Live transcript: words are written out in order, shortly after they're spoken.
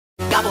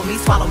Gobble me,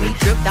 swallow me,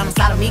 drip down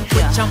inside of me.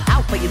 Quick jump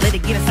out for you, let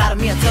it get inside of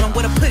me. I tell them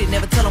where to put it,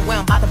 never tell them where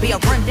I'm about to be. I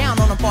run down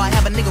on them before I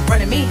have a nigga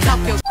running me. Talk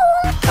your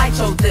bite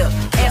your lip.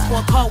 Ask for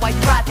a call while you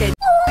ride that.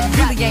 You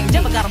really ain't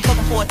never got them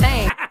fucking for a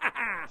thing.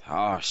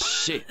 Oh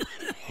shit,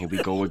 here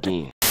we go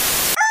again.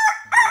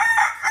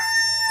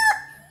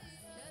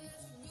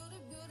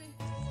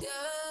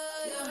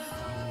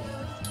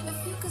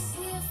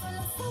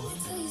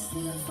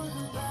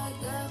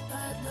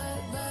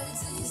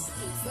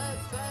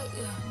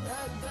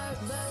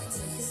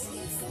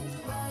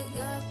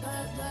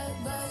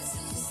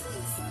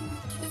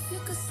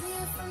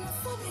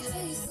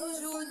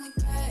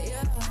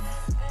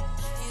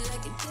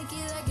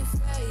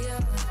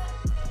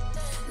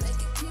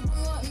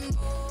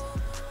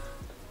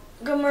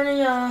 Good morning,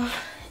 y'all.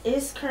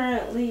 It's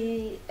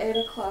currently 8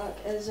 o'clock,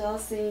 as y'all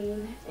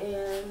seen,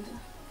 and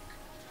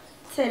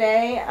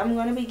today I'm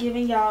going to be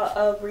giving y'all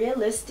a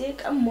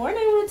realistic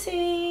morning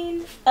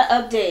routine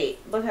update,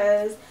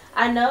 because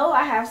I know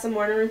I have some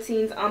morning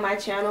routines on my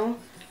channel,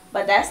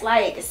 but that's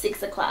like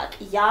 6 o'clock.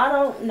 Y'all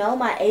don't know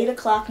my 8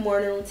 o'clock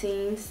morning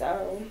routine,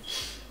 so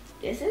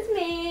this is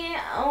me.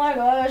 Oh my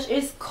gosh,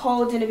 it's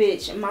cold in a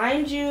bitch.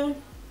 Mind you,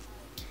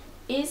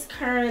 it's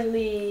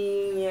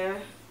currently,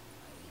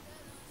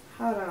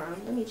 hold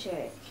on, let me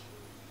check.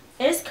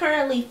 It's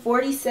currently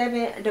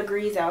 47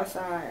 degrees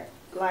outside.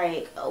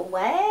 Like,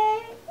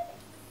 what?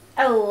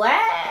 Oh,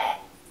 what?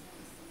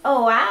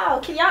 Oh, wow.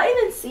 Can y'all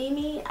even see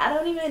me? I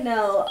don't even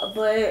know.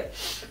 But,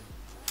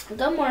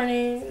 good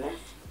morning.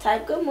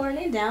 Type good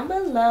morning down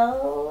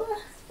below.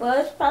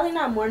 Well, it's probably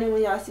not morning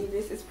when y'all see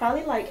this. It's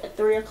probably like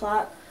 3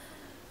 o'clock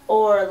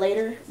or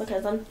later,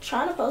 because I'm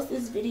trying to post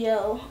this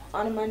video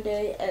on a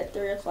Monday at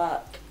 3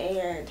 o'clock.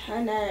 And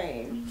her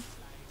name,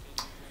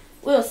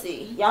 we'll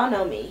see. Y'all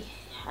know me.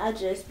 I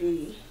just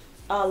be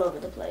all over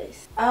the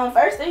place.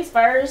 First things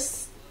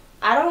first,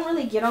 I don't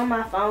really get on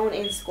my phone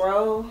and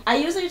scroll. I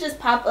usually just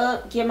pop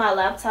up, get my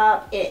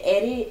laptop, and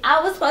edit.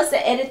 I was supposed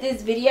to edit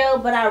this video,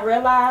 but I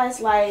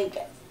realized like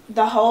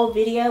the whole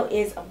video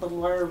is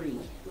blurry.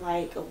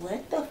 Like,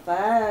 what the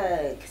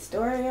fuck?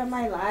 Story of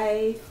my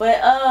life.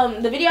 But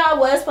the video I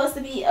was supposed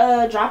to be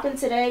dropping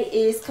today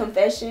is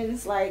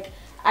confessions. Like,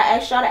 I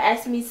asked y'all to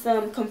ask me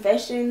some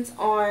confessions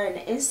on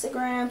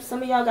Instagram.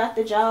 Some of y'all got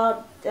the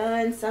job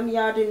done. Some of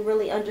y'all didn't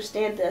really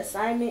understand the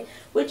assignment,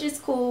 which is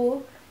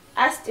cool.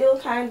 I still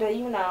kind of,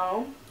 you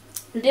know,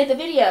 did the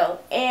video.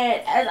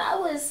 And as I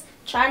was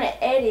trying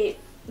to edit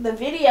the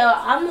video,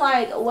 I'm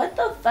like, what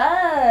the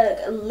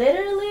fuck?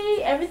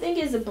 Literally, everything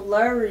is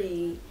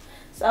blurry.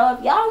 So if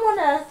y'all want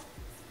to,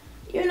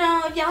 you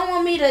know, if y'all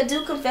want me to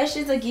do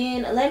confessions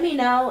again, let me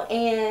know,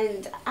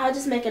 and I'll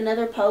just make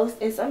another post.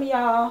 And some of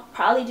y'all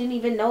probably didn't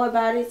even know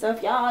about it, so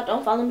if y'all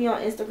don't follow me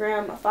on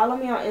Instagram, follow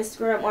me on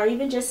Instagram, or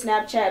even just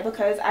Snapchat,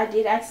 because I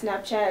did ask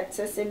Snapchat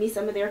to send me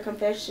some of their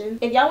confessions.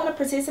 If y'all want to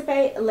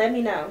participate, let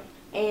me know.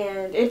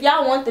 And if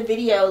y'all want the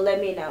video, let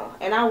me know,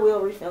 and I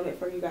will refilm it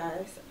for you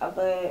guys.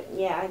 But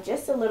yeah,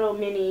 just a little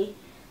mini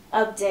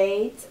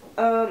update.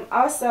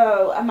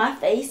 Also, my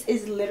face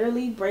is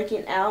literally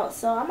breaking out,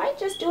 so I might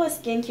just do a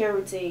skincare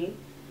routine.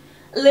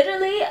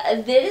 Literally,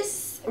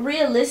 this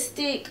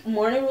realistic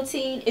morning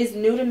routine is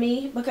new to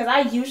me, because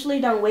I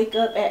usually don't wake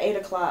up at 8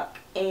 o'clock,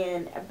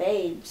 and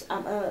babes,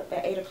 I'm up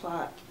at 8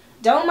 o'clock.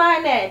 Don't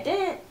mind that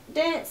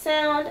didn't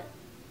sound.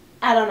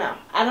 I don't know.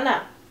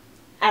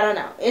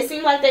 It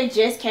seemed like they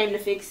just came to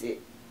fix it,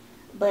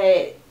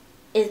 but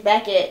it's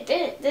back at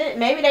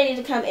maybe they need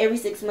to come every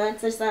 6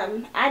 months or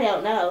something. I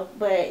don't know,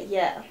 but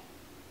yeah.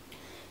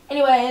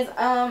 Anyways,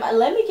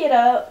 let me get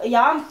up. Y'all,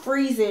 I'm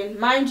freezing.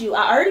 Mind you,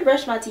 I already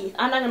brushed my teeth.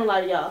 I'm not gonna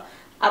lie to y'all.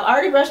 I've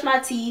already brushed my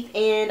teeth,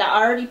 and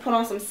I already put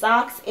on some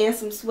socks and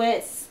some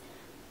sweats,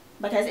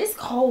 because it's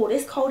cold.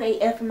 It's cold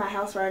AF in my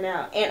house right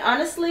now. And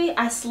honestly,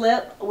 I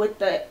slept with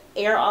the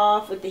air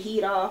off, with the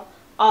heat off,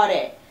 all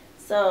that.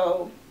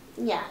 So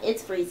yeah,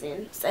 it's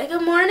freezing. Say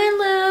good morning,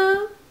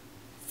 Lou.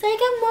 Say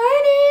good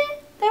morning.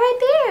 They're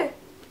right there.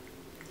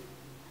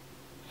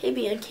 He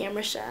be on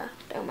camera shy.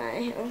 Don't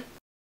mind him.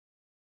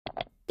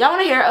 Y'all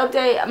want a hair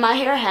update? My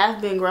hair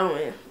has been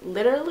growing.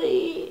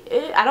 Literally,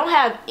 I don't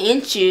have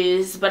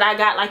inches, but I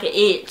got like an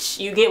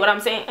inch. You get what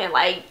I'm saying?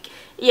 Like,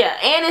 yeah.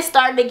 And it's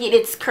starting to get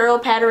its curl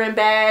pattern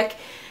back,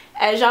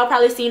 as y'all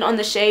probably seen on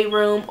the shade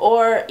room,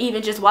 or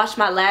even just watched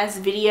my last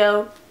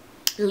video.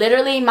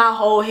 Literally, my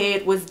whole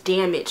head was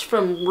damaged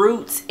from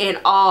roots and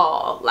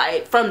all,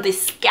 like from the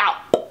scalp.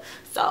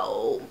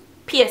 So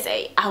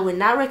PSA, I would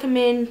not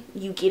recommend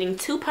you getting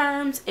 2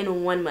 perms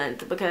in 1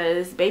 month,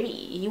 because baby,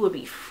 you would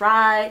be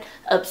fried,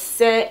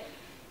 upset,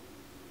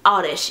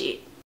 all that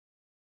shit.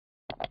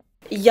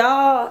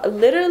 Y'all,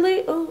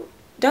 literally, oh,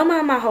 don't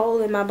mind my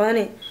hole in my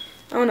bonnet.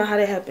 I don't know how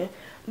that happened,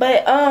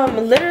 but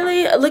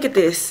literally, look at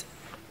this.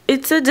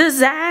 It's a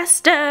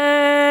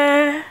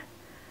disaster.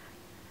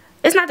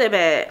 It's not that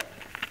bad.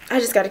 I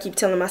just gotta keep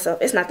telling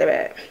myself it's not that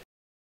bad.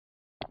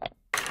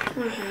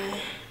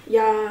 Okay,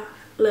 y'all.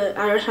 Look,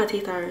 I brushed my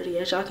teeth already.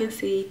 As y'all can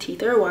see,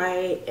 teeth are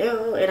white.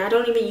 Ew, and I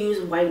don't even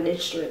use whitening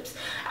strips.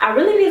 I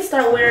really need to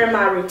start wearing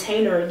my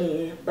retainer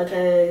again,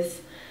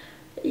 because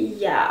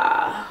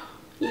Yeah,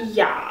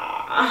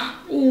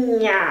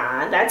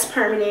 that's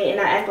permanent, and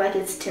I act like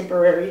it's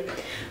temporary,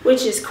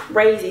 which is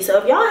crazy. So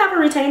if y'all have a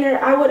retainer,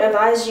 I would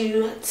advise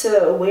you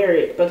to wear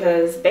it,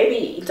 because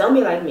baby, don't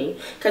be like me.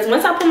 Because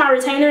once I put my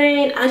retainer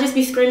in, I just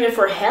be screaming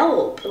for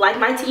help. Like,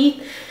 my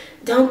teeth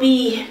don't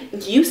be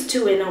used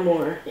to it no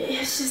more.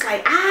 It's just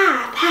like,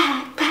 back.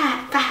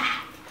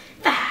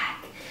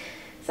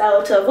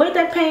 So to avoid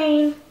that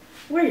pain,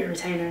 wear your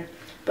retainer.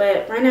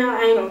 But right now,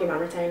 I ain't gonna get my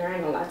retainer. I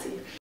ain't gonna lie to you.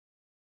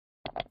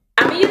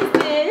 I'm gonna use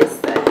this.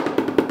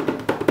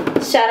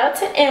 Shout out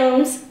to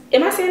Elms.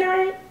 Am I saying it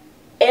right?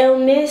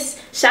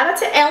 Elmis. Shout out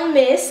to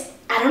Elmis.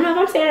 I don't know if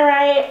I'm saying it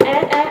right.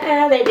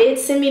 They did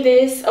send me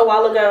this a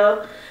while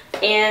ago,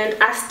 and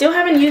I still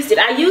haven't used it.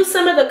 I used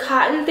some of the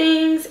cotton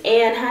things,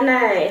 and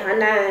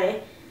honey,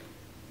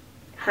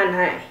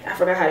 I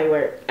forgot how they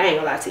work. I ain't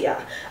gonna lie to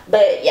y'all.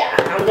 But yeah,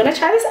 I'm gonna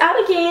try this out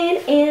again,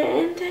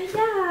 and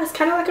yeah, it's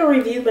kind of like a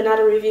review, but not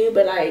a review,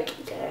 but like,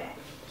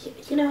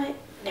 you know what?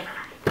 Never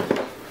mind.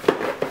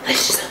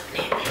 Let's just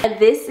open it.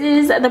 This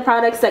is the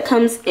products that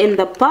comes in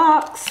the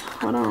box.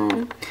 Hold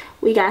on.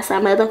 We got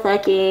some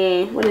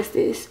motherfucking, what is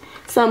this?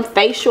 Some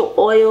facial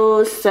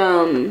oils,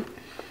 some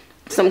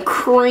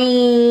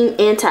cream,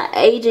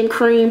 anti-aging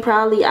cream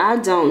probably. I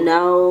don't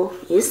know.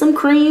 It's some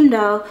cream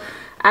though.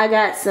 I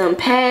got some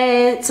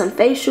pads, some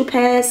facial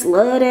pads,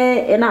 love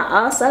that. And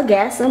I also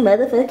got some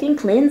motherfucking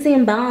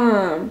cleansing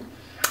balm.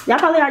 Y'all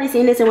probably already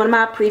seen this in one of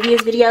my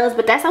previous videos,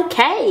 but that's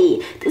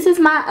okay. This is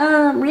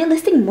my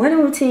realistic morning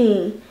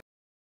routine.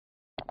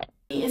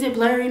 Is it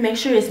blurry? Make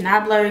sure it's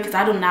not blurry, because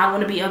I do not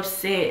want to be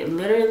upset.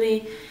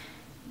 Literally,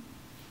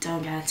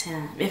 don't got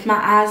time. If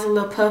my eyes a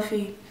little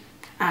puffy,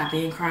 I've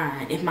been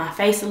crying. If my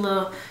face a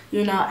little,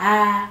 you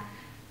know,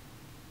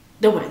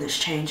 the weather's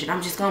changing.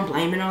 I'm just gonna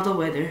blame it on the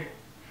weather.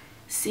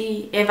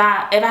 See, if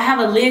I have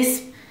a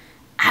lisp,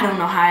 I don't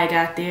know how I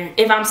got there.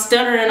 If I'm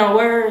stuttering on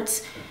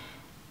words,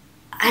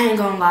 I ain't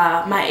gonna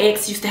lie, my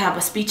ex used to have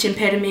a speech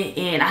impediment,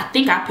 and I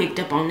think I picked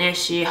up on that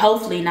shit.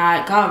 Hopefully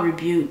not. God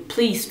rebuke.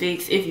 Please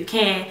fix if you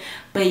can.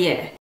 But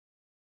yeah.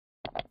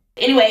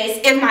 Anyways,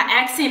 if my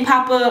accent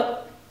pop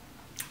up,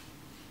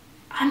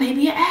 I may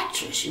be an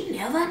actress. You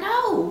never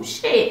know.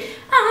 Shit.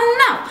 I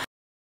don't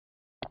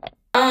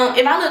know.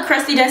 If I look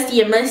crusty,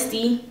 dusty, and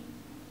musty,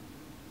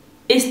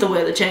 it's the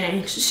weather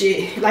change.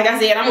 Shit. Like I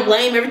said, I'm gonna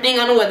blame everything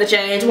on the weather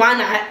change. Why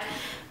not?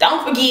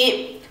 Don't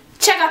forget,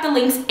 check out the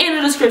links in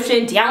the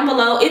description down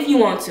below if you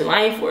want to.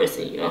 I ain't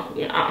forcing you,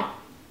 you know.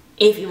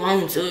 If you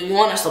want to, you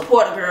want to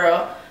support a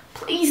girl,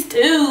 please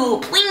do,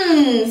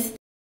 please.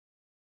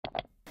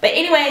 But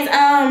anyways,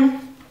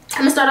 I'm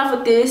gonna start off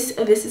with this.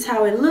 This is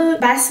how it looks.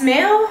 By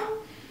smell,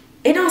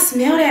 it don't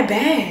smell that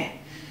bad.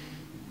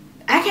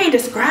 I can't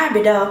describe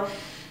it though.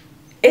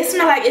 It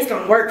smells like it's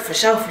gonna work for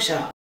sure, for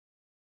sure.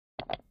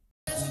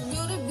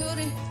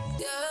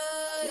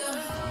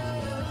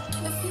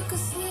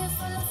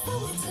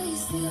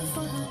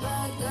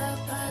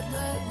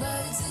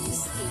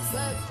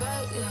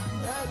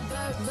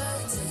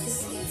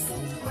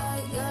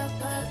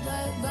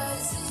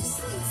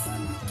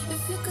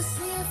 If you could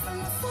see it from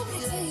the phone,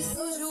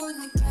 you in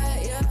the cat,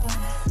 yeah.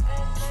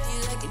 You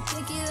like it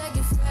thick, you like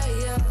it fat,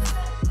 yeah.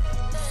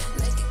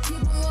 Like it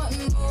keep on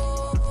wanting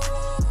more.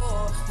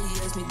 He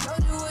asked me,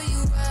 don't do where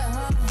you at,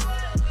 huh?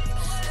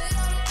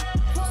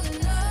 Wanna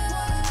know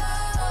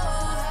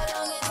how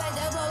long it take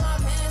to pull my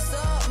pants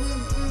up?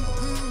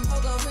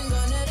 Poke a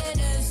finger, net it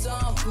in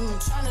some.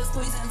 Tryna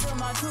squeeze into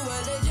my true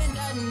religion,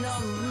 that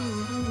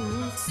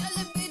no.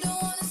 Celebrate,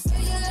 don't wanna say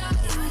you lie.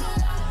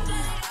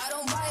 I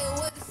don't buy it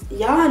with.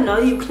 Y'all know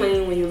you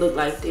clean when you look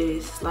like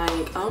this.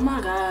 Like, oh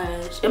my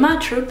gosh. Am I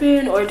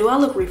tripping, or do I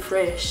look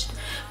refreshed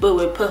but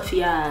with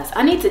puffy eyes?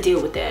 I need to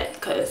deal with that,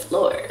 because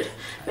Lord,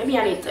 maybe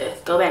I need to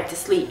go back to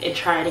sleep and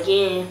try it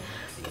again.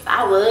 Because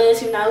I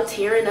was, you know,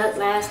 tearing up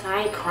last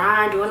night,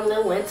 crying, doing a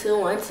little 1, 2,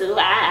 1, 2. You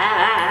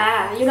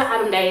know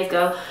how them days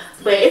go.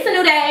 But it's a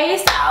new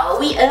day, so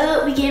we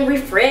up, we getting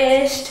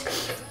refreshed.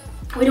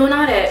 We doing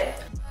all that.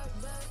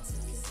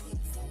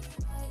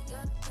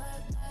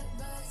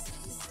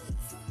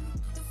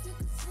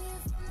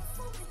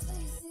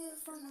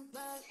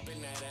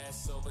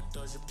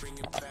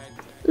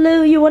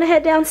 Lou, you want to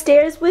head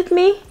downstairs with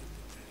me?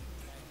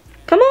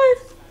 Come on.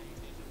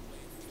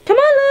 Come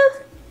on, Lou.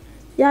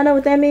 Y'all know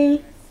what that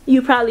means?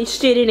 You probably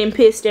shitted and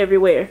pissed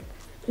everywhere.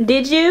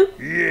 Did you?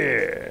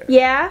 Yeah.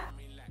 Yeah?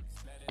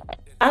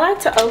 I like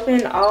to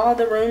open all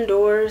the room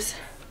doors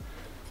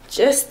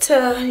just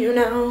to, you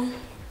know,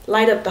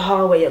 light up the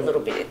hallway a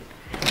little bit.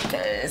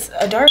 Because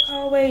a dark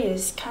hallway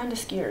is kind of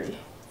scary.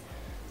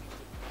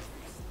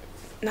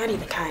 Not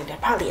even kind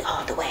of, probably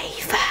all the way.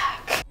 Fuck.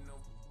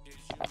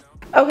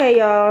 Okay,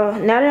 y'all,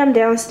 now that I'm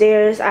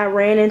downstairs, I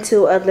ran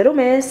into a little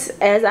mess,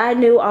 as I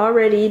knew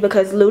already,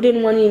 because Lou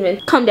didn't want to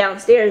even come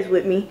downstairs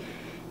with me.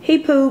 He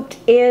pooped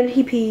and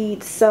he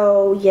peed,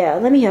 so yeah,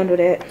 let me handle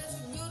that.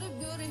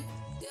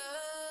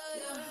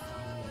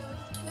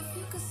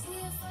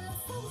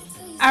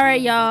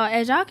 Alright y'all,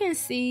 as y'all can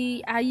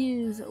see, I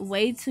use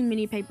way too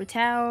many paper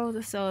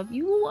towels. So if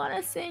you want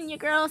to send your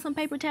girl some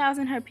paper towels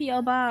in her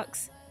P.O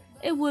Box,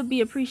 it would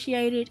be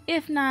appreciated.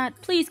 If not,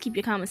 please keep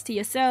your comments to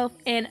yourself.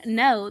 And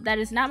no, that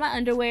is not my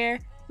underwear.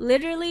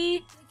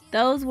 Literally,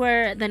 those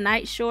were the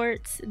night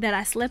shorts that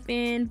I slept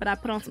in, but I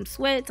put on some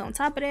sweats on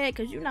top of that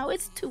because you know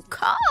it's too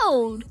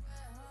cold.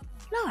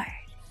 Lord.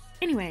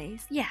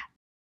 Anyways, yeah.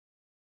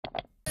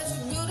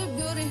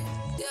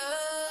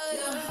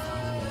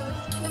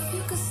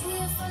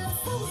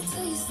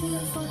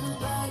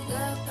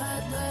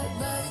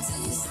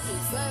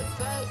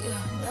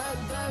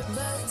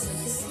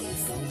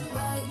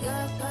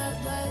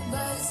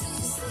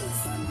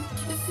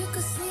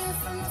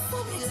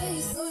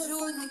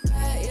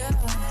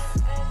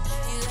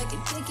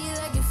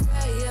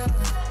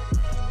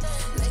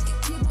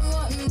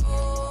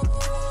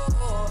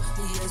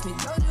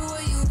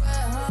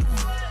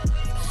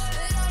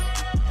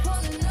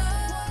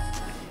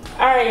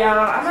 Alright y'all,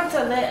 I'm about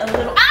to let a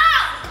little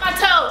my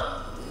toe!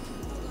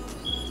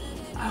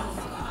 Oh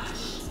my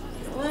gosh.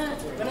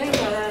 What? But ain't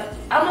that.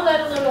 I'm gonna let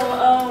a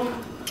little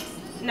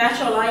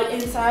natural light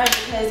inside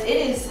because it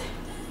is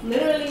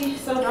literally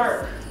so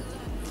dark.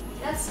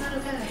 That's not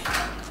okay.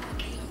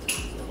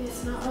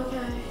 It's not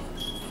okay.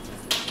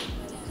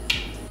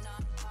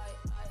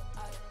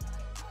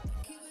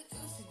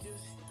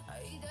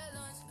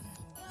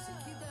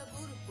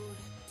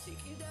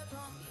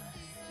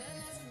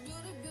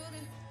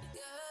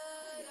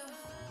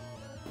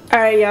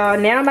 Alright y'all,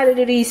 now I'm about to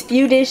do these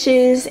few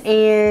dishes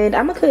and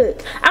I'm gonna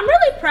cook. I'm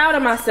really proud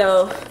of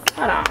myself.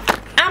 Hold on.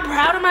 I'm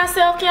proud of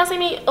myself. Can y'all see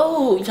me?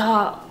 Oh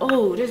y'all.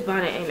 Oh, this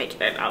bonnet ain't making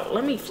that out.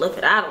 Let me flip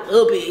it out a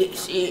little bit.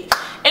 Shit.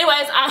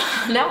 Anyways,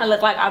 now I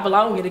look like I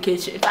belong in the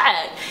kitchen.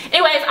 Bye.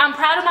 Anyways, I'm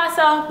proud of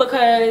myself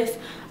because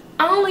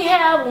I only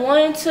have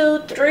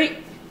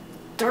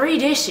three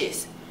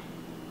dishes.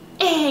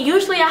 And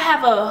usually I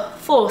have a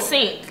full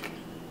sink.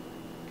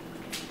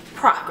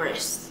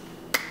 Progress.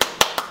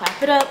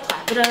 Clap it up,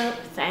 clap it up.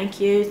 Thank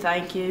you,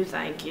 thank you,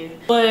 thank you.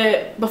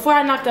 But before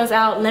I knock those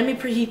out, let me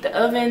preheat the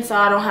oven so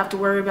I don't have to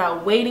worry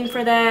about waiting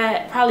for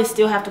that. Probably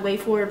still have to wait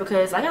for it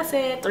because like I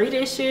said, 3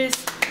 dishes.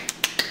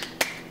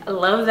 I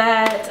love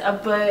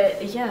that.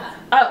 But yeah.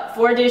 Oh,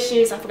 4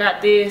 dishes. I forgot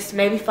this.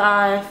 Maybe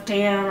 5.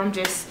 Damn, I'm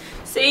just,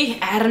 see,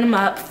 adding them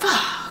up.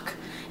 Fuck.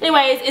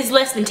 Anyways, it's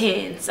less than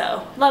 10,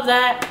 so love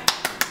that.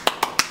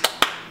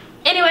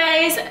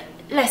 Anyways,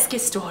 let's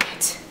get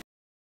started.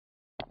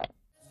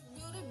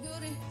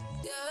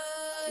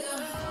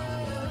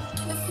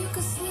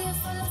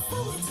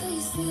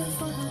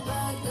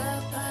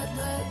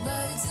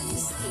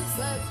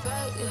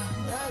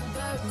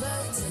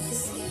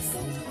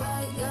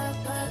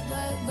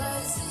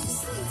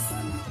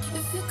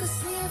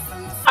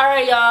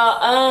 Alright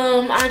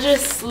y'all, I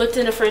just looked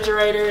in the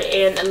refrigerator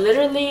and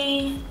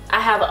literally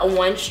I have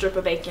 1 strip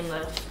of bacon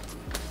left.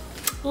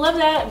 Love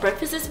that.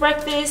 Breakfast is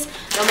breakfast.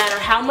 No matter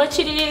how much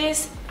it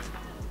is,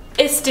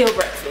 it's still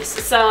breakfast.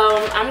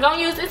 So I'm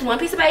gonna use this 1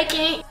 piece of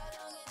bacon.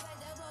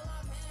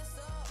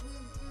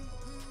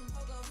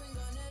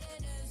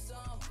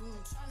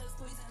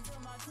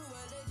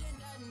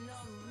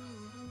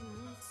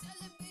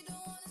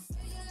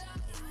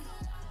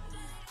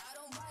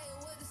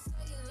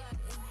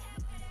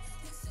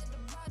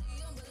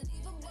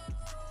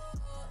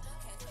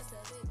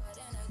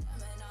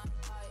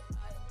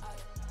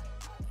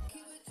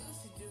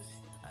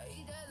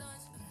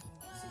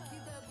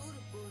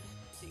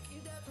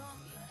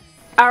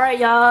 Alright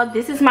y'all,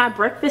 this is my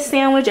breakfast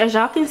sandwich as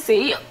y'all can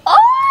see. Oh,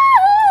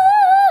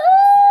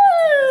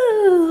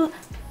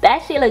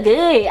 that shit look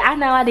good. I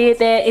know I did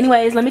that.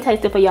 Anyways, let me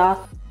taste it for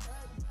y'all.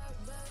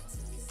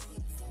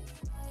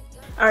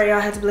 Alright y'all, I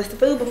have to bless the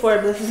food before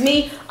it blesses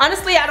me.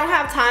 Honestly, I don't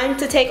have time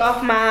to take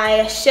off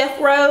my chef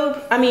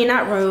robe. I mean,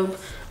 not robe.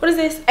 What is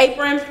this?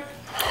 Apron.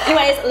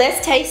 Anyways,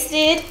 let's taste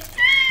it.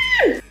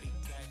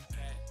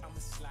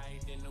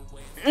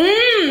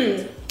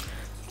 Mmm.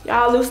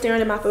 Y'all Lou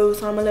staring at my food,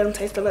 so I'm gonna let him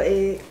taste the little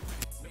egg.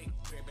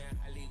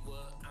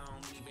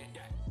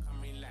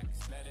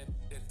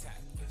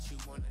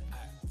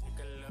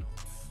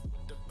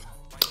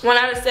 One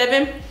out of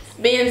 7.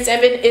 Being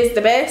 7 is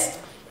the best.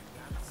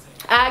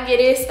 I get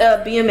this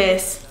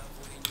BMS.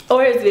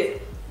 Or is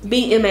it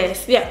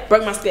BMS? Yeah,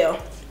 broke my scale.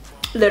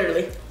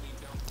 Literally.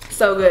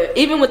 So good.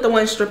 Even with the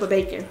 1 strip of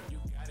bacon.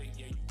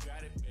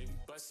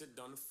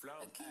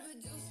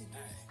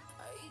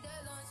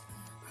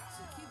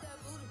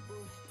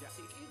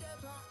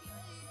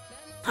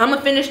 I'm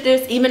gonna finish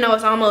this even though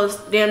it's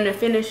almost damn near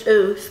finished.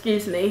 Ooh,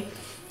 excuse me.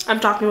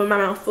 I'm talking with my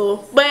mouth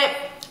full. But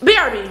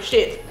BRB,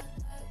 shit.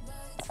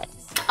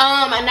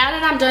 Now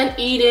that I'm done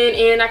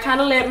eating and I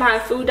kind of let my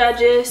food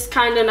digest,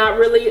 kind of not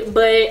really,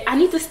 but I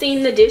need to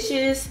steam the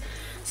dishes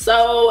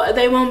so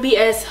they won't be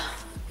as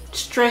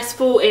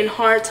stressful and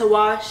hard to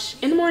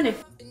wash in the morning.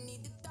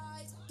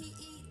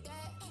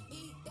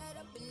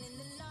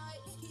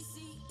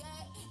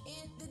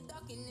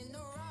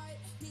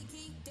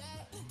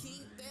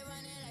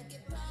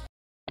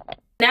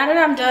 Now that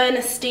I'm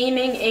done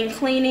steaming and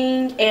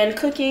cleaning and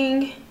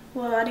cooking,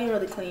 Well, I didn't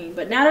really clean,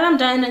 but now that I'm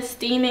done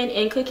steaming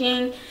and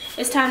cooking,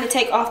 it's time to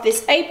take off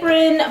this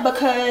apron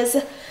because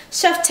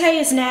Chef Tay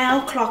is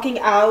now clocking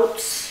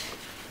out.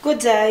 Good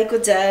day,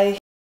 good day.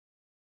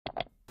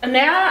 And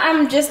now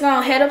I'm just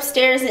gonna head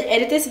upstairs and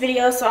edit this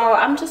video, so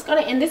I'm just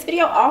gonna end this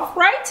video off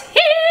right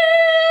here.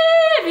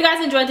 If you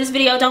guys enjoyed this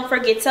video, don't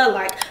forget to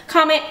like,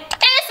 comment,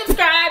 and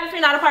subscribe. If you're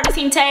not a part of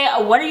Team Tay,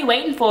 what are you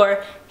waiting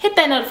for? Hit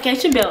that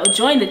notification bell,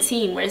 join the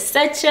team. We're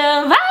such a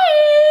vibe.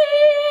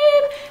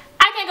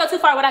 I can't go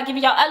too far without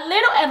giving y'all a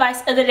little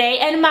advice of the day,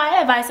 and my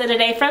advice of the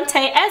day from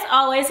Tay, as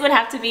always, would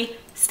have to be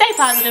stay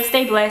positive,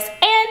 stay blessed,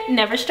 and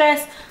never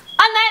stress. On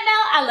that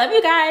note, I love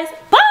you guys.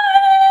 Bye!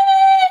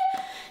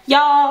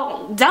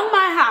 Y'all, don't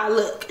mind how I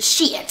look.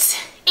 Shit,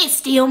 it's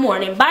still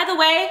morning. By the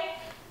way,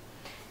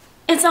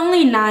 it's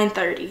only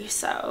 9:30,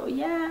 so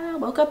yeah,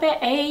 woke up at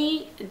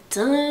 8,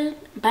 done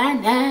by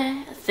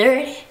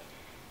 9:30.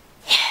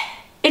 Yeah.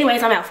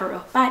 Anyways, I'm out for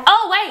real. Bye.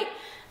 Oh, wait.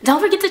 Don't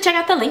forget to check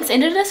out the links in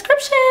the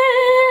descriptions.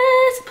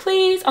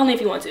 Please. Only if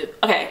you want to.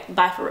 Okay,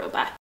 bye for real.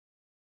 Bye.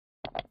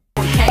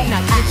 Okay,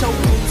 now get your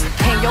boots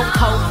and your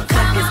coat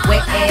from this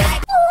wet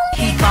ass.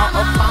 He bought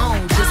a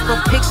phone just for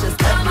pictures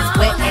of his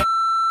wet ass.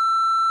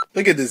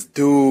 Look at this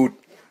dude.